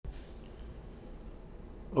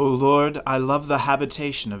O Lord, I love the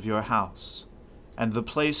habitation of your house, and the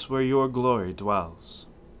place where your glory dwells.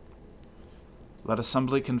 Let us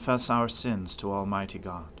humbly confess our sins to Almighty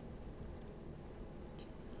God.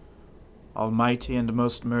 Almighty and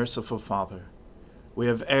most merciful Father, we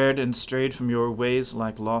have erred and strayed from your ways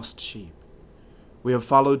like lost sheep. We have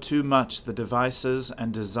followed too much the devices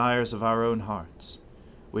and desires of our own hearts.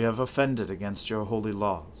 We have offended against your holy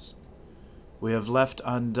laws. We have left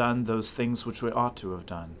undone those things which we ought to have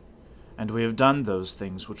done, and we have done those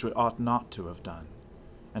things which we ought not to have done.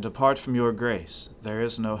 And apart from your grace, there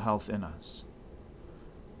is no health in us.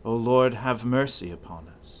 O Lord, have mercy upon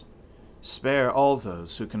us. Spare all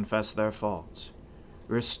those who confess their faults.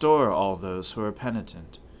 Restore all those who are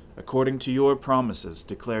penitent, according to your promises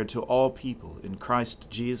declared to all people in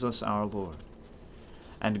Christ Jesus our Lord.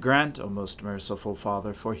 And grant, O most merciful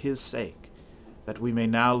Father, for his sake, that we may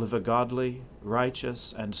now live a godly,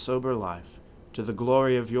 righteous, and sober life, to the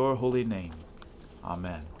glory of your holy name.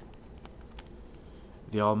 Amen.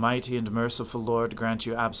 The Almighty and merciful Lord grant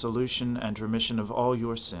you absolution and remission of all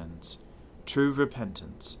your sins, true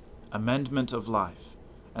repentance, amendment of life,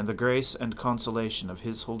 and the grace and consolation of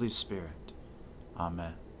his Holy Spirit.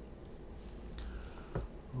 Amen.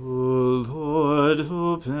 O Lord,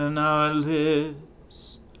 open our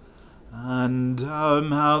lips, and our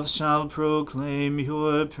mouth shall proclaim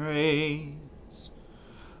your praise.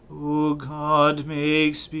 O God,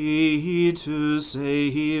 make speed to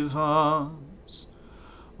save us.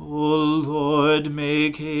 O Lord,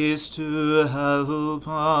 make haste to help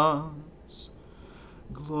us.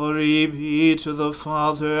 Glory be to the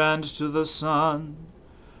Father, and to the Son,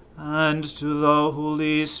 and to the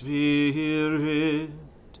Holy Spirit,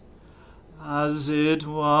 as it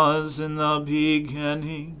was in the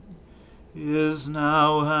beginning, is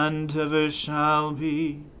now, and ever shall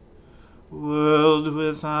be, world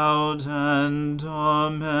without end.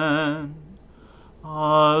 Amen.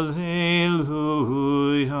 Alleluia.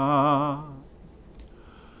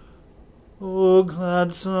 O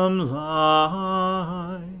gladsome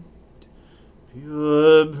light,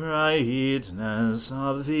 pure brightness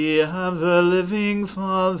of the ever-living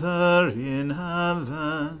Father in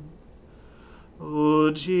heaven, O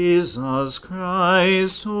Jesus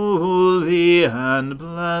Christ, holy and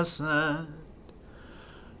blessed,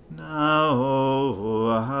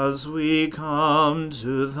 now as we come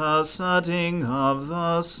to the setting of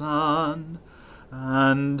the sun,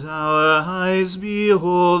 and our eyes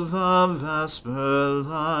behold the vesper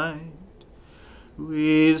light,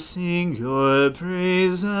 we sing your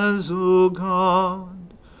praises, O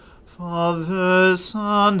God, Father,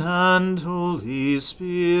 Son, and Holy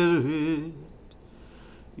Spirit.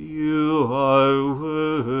 You are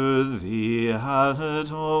worthy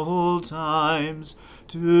at all times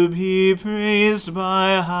to be praised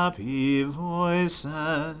by happy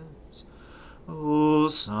voices, O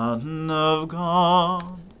Son of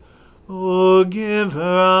God, O Giver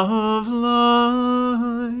of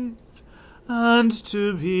life, and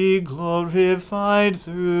to be glorified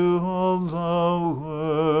through all the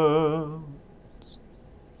world.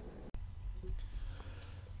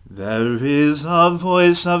 There is a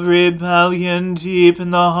voice of rebellion deep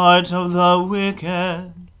in the heart of the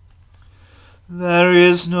wicked. There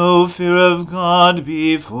is no fear of God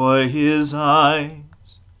before his eyes.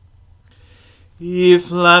 He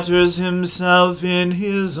flatters himself in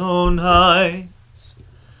his own eyes,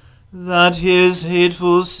 that his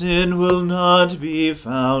hateful sin will not be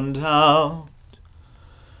found out.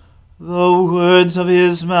 The words of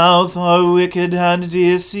his mouth are wicked and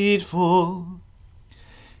deceitful.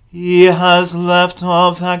 He has left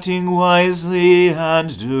off acting wisely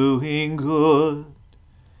and doing good.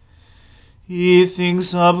 He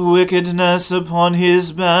thinks up wickedness upon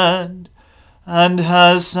his bed, and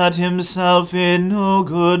has set himself in no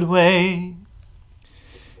good way.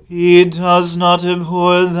 He does not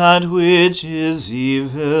abhor that which is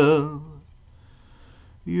evil.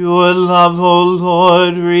 Your love, O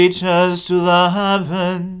Lord, reaches to the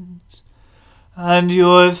heavens, and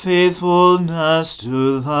your faithfulness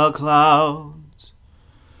to the clouds.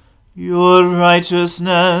 Your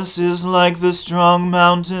righteousness is like the strong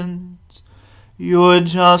mountains, your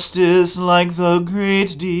justice like the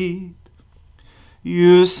great deep.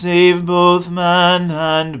 You save both man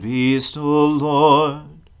and beast, O Lord.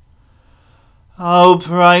 How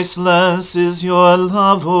priceless is your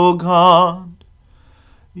love, O God!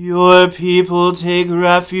 Your people take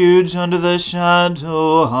refuge under the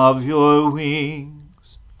shadow of your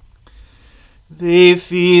wings. They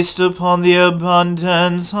feast upon the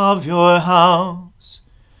abundance of your house.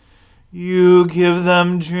 You give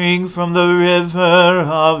them drink from the river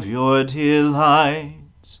of your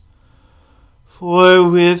delights. For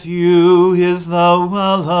with you is the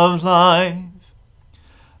well of life,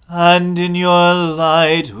 and in your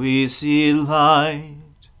light we see light.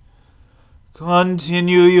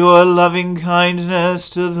 Continue your loving kindness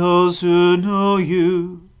to those who know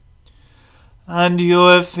you, and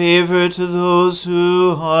your favor to those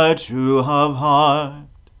who are true of heart.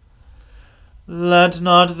 Let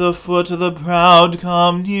not the foot of the proud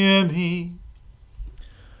come near me,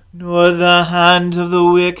 nor the hand of the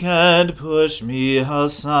wicked push me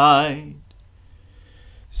aside.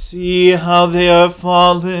 See how they are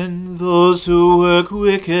fallen, those who work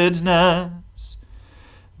wickedness.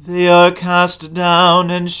 They are cast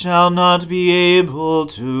down and shall not be able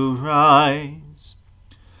to rise.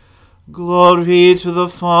 Glory to the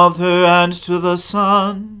Father, and to the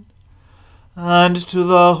Son, and to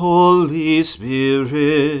the Holy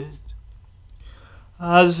Spirit,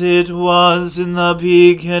 as it was in the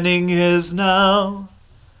beginning, is now,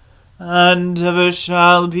 and ever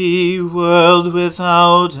shall be, world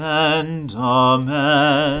without end.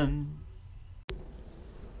 Amen.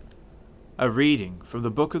 A reading from the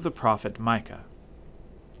book of the prophet Micah.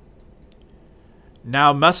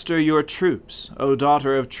 Now muster your troops, O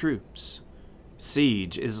daughter of troops.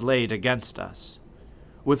 Siege is laid against us.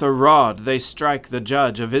 With a rod they strike the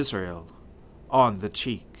judge of Israel on the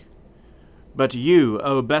cheek. But you,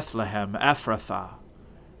 O Bethlehem Ephrathah,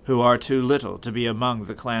 who are too little to be among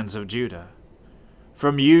the clans of Judah,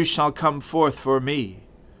 from you shall come forth for me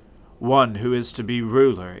one who is to be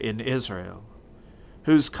ruler in Israel,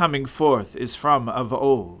 whose coming forth is from of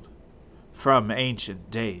old, from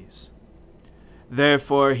ancient days.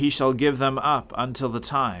 Therefore he shall give them up until the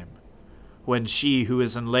time when she who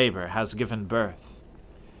is in labor has given birth.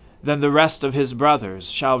 Then the rest of his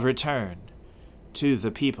brothers shall return to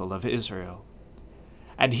the people of Israel.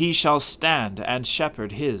 And he shall stand and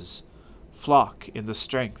shepherd his flock in the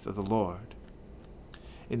strength of the Lord,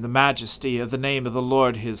 in the majesty of the name of the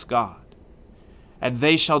Lord his God. And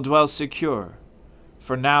they shall dwell secure,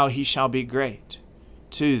 for now he shall be great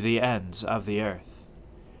to the ends of the earth.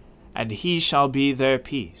 And he shall be their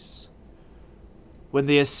peace. When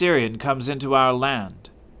the Assyrian comes into our land,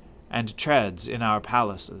 and treads in our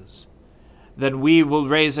palaces, then we will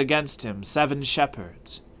raise against him 7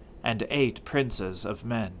 shepherds, and 8 princes of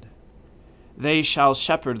men. They shall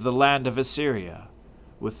shepherd the land of Assyria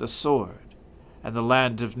with the sword, and the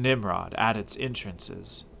land of Nimrod at its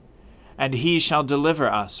entrances. And he shall deliver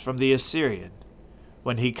us from the Assyrian,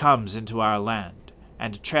 when he comes into our land,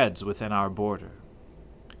 and treads within our border.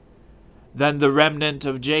 Then the remnant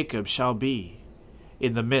of Jacob shall be,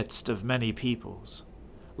 in the midst of many peoples,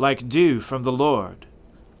 like dew from the Lord,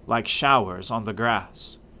 like showers on the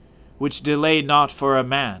grass, which delay not for a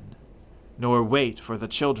man, nor wait for the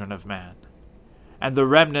children of man. And the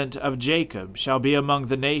remnant of Jacob shall be among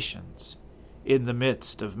the nations, in the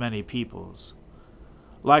midst of many peoples,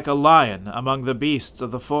 like a lion among the beasts of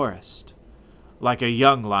the forest, like a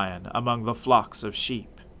young lion among the flocks of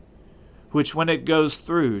sheep, which when it goes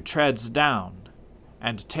through treads down,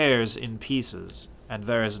 and tears in pieces, and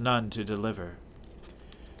there is none to deliver.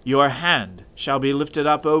 Your hand shall be lifted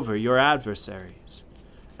up over your adversaries,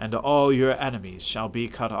 and all your enemies shall be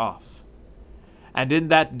cut off. And in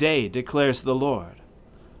that day, declares the Lord,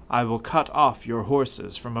 I will cut off your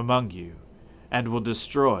horses from among you, and will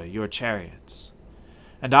destroy your chariots.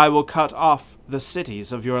 And I will cut off the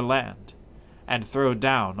cities of your land, and throw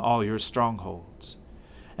down all your strongholds.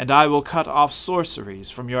 And I will cut off sorceries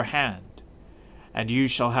from your hand, and you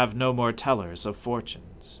shall have no more tellers of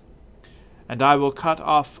fortunes. And I will cut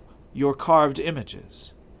off your carved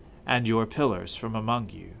images, and your pillars from among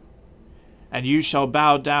you. And you shall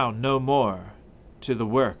bow down no more to the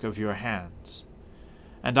work of your hands.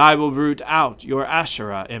 And I will root out your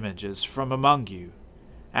Asherah images from among you,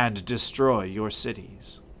 and destroy your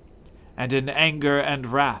cities. And in anger and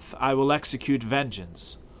wrath I will execute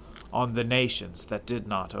vengeance on the nations that did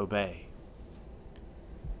not obey.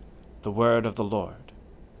 The word of the Lord.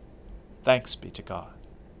 Thanks be to God.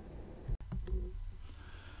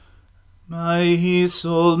 My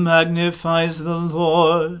soul magnifies the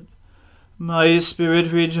Lord. My spirit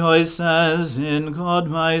rejoices in God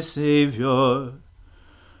my Saviour.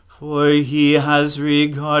 For he has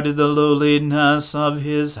regarded the lowliness of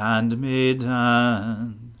his handmaiden.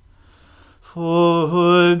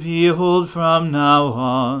 For behold, from now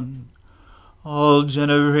on, all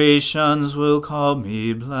generations will call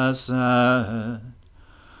me blessed.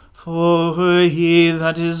 For he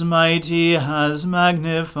that is mighty has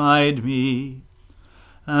magnified me,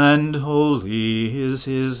 and holy is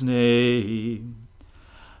his name.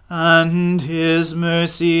 And his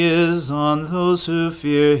mercy is on those who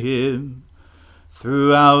fear him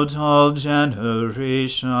throughout all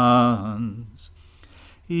generations.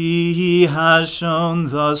 He has shown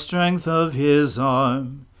the strength of his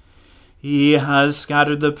arm. He has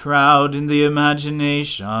scattered the proud in the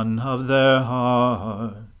imagination of their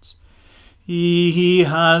hearts. He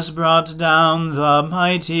has brought down the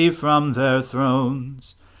mighty from their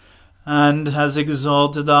thrones, and has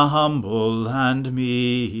exalted the humble and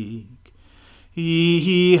meek.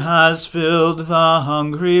 He has filled the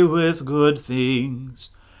hungry with good things,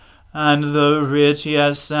 and the rich he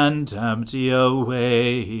has sent empty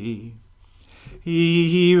away.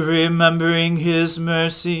 He, remembering his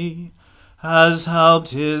mercy, has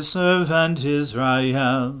helped his servant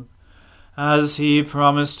Israel, as he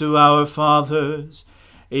promised to our fathers,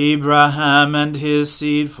 Abraham and his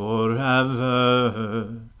seed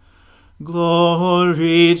forever.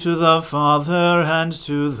 Glory to the Father, and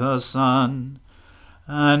to the Son,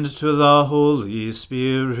 and to the Holy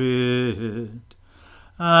Spirit,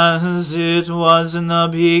 as it was in the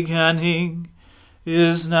beginning,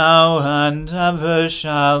 is now, and ever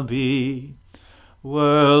shall be,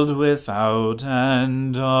 world without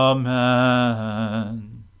end. Amen.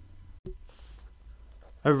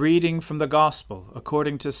 A reading from the Gospel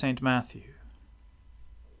according to St. Matthew.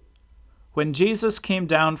 When Jesus came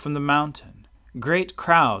down from the mountain, great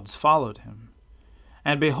crowds followed him.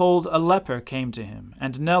 And behold, a leper came to him,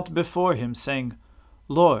 and knelt before him, saying,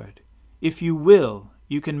 Lord, if you will,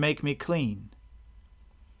 you can make me clean.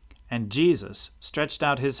 And Jesus stretched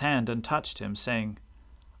out his hand and touched him, saying,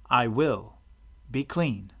 I will, be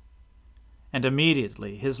clean. And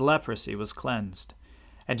immediately his leprosy was cleansed.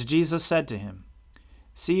 And Jesus said to him,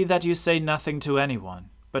 See that you say nothing to anyone,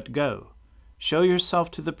 but go, show yourself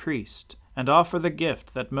to the priest, and offer the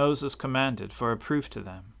gift that Moses commanded for a proof to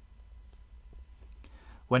them.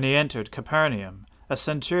 When he entered Capernaum, a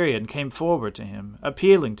centurion came forward to him,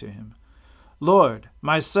 appealing to him, Lord,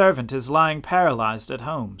 my servant is lying paralyzed at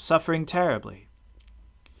home, suffering terribly.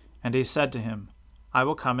 And he said to him, I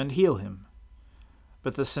will come and heal him.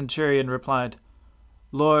 But the centurion replied,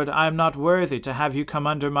 Lord, I am not worthy to have you come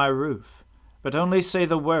under my roof, but only say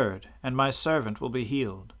the word, and my servant will be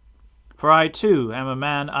healed. For I too am a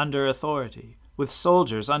man under authority, with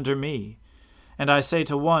soldiers under me. And I say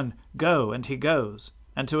to one, Go, and he goes,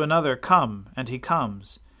 and to another, Come, and he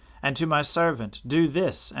comes, and to my servant, Do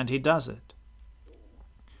this, and he does it.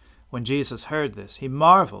 When Jesus heard this, he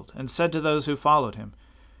marveled, and said to those who followed him,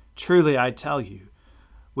 Truly I tell you,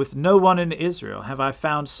 with no one in Israel have I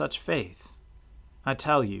found such faith. I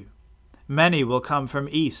tell you, many will come from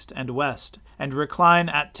east and west, and recline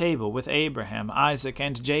at table with Abraham, Isaac,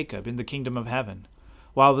 and Jacob in the kingdom of heaven,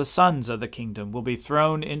 while the sons of the kingdom will be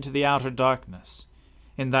thrown into the outer darkness.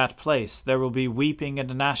 In that place there will be weeping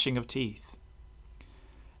and gnashing of teeth.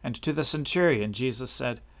 And to the centurion Jesus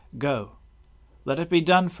said, Go, let it be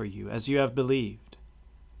done for you as you have believed.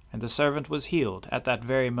 And the servant was healed at that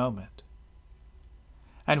very moment.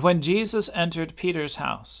 And when Jesus entered Peter's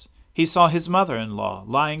house, he saw his mother-in-law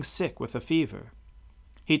lying sick with a fever.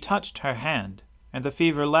 He touched her hand, and the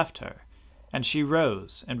fever left her, and she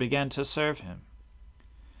rose and began to serve him.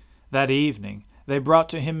 That evening they brought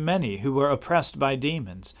to him many who were oppressed by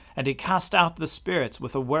demons, and he cast out the spirits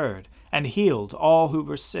with a word, and healed all who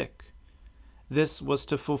were sick. This was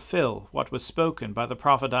to fulfill what was spoken by the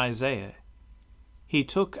prophet Isaiah. He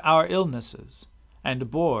took our illnesses and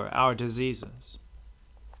bore our diseases.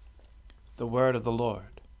 The word of the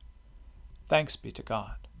Lord. Thanks be to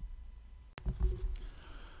God.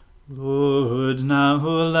 Lord, now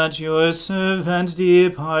let your servant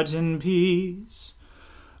depart in peace,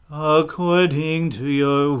 according to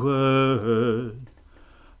your word.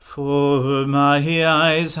 For my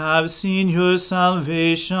eyes have seen your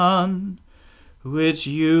salvation, which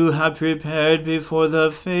you have prepared before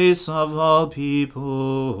the face of all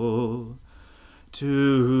people,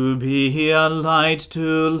 to be a light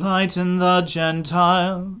to lighten the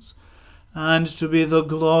Gentiles, and to be the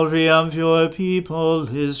glory of your people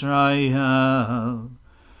Israel.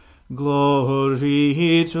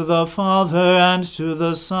 Glory to the Father, and to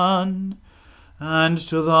the Son, and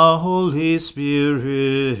to the Holy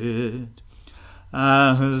Spirit,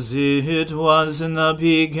 as it was in the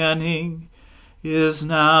beginning, is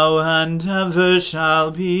now, and ever shall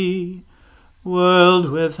be, world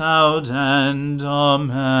without end.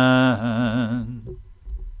 Amen.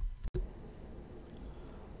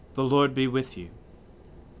 The Lord be with you.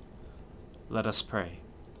 Let us pray.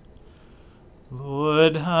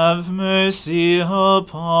 Lord, have mercy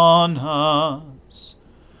upon us.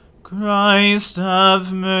 Christ,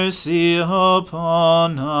 have mercy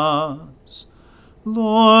upon us.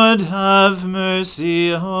 Lord, have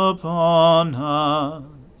mercy upon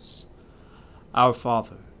us. Our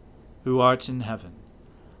Father, who art in heaven,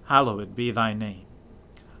 hallowed be thy name.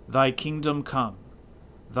 Thy kingdom come,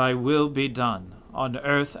 thy will be done, on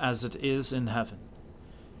earth as it is in heaven.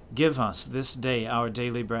 Give us this day our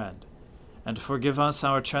daily bread, and forgive us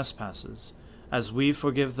our trespasses, as we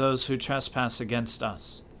forgive those who trespass against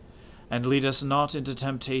us. And lead us not into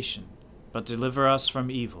temptation, but deliver us from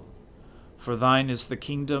evil. For thine is the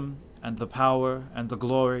kingdom, and the power, and the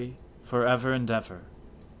glory, forever and ever.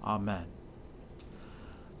 Amen.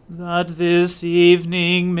 That this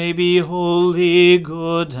evening may be holy,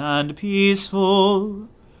 good, and peaceful,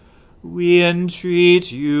 we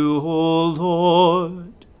entreat you, O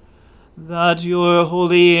Lord, that your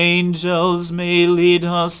holy angels may lead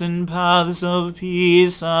us in paths of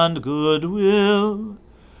peace and goodwill.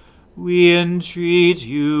 We entreat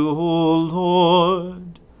you, O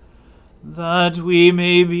Lord, that we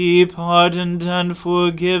may be pardoned and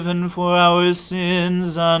forgiven for our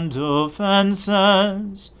sins and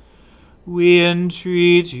offenses. We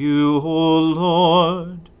entreat you, O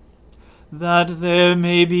Lord, that there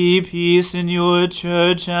may be peace in your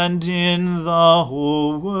church and in the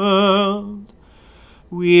whole world.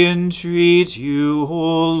 We entreat you,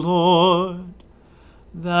 O Lord,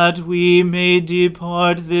 that we may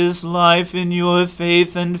depart this life in your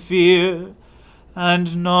faith and fear,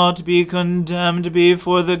 and not be condemned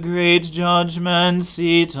before the great judgment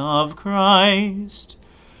seat of Christ.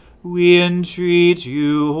 We entreat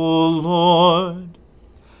you, O Lord,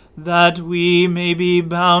 that we may be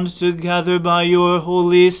bound together by your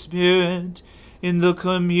Holy Spirit in the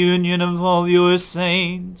communion of all your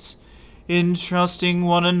saints, entrusting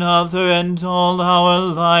one another and all our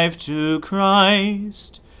life to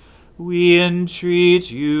Christ. We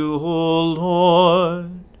entreat you, O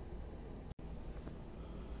Lord.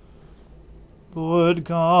 Lord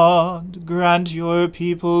God, grant your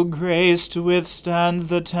people grace to withstand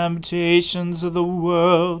the temptations of the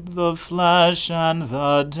world, the flesh, and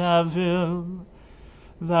the devil,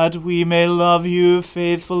 that we may love you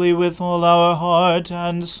faithfully with all our heart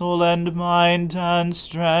and soul and mind and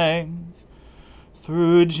strength.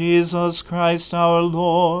 Through Jesus Christ our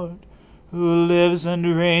Lord, who lives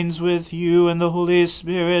and reigns with you in the Holy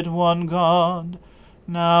Spirit, one God,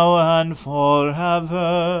 now and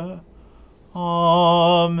forever.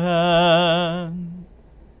 Amen.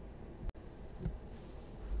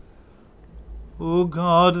 O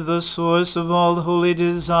God, the source of all holy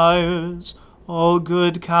desires, all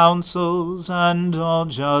good counsels, and all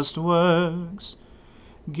just works,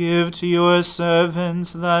 give to your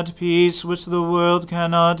servants that peace which the world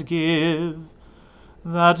cannot give,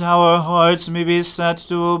 that our hearts may be set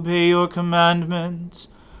to obey your commandments,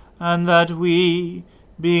 and that we,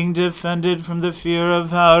 being defended from the fear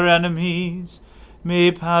of our enemies,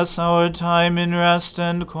 may pass our time in rest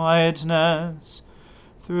and quietness,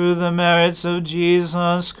 through the merits of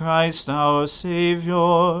Jesus Christ our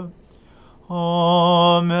Saviour.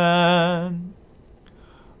 Amen.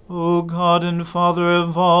 O God and Father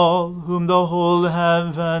of all, whom the whole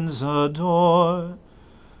heavens adore,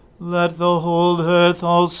 let the whole earth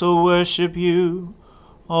also worship you,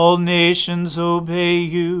 all nations obey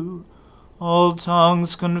you, all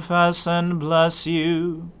tongues confess and bless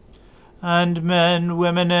you, and men,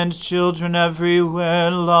 women, and children everywhere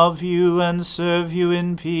love you and serve you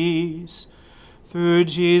in peace, through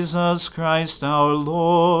Jesus Christ our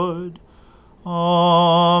Lord.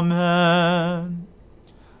 Amen.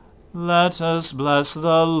 Let us bless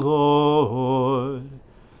the Lord.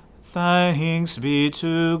 Thanks be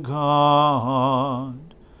to God.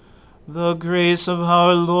 The grace of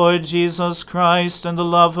our Lord Jesus Christ, and the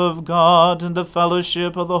love of God, and the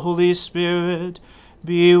fellowship of the Holy Spirit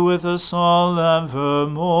be with us all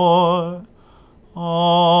evermore.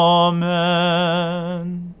 Amen.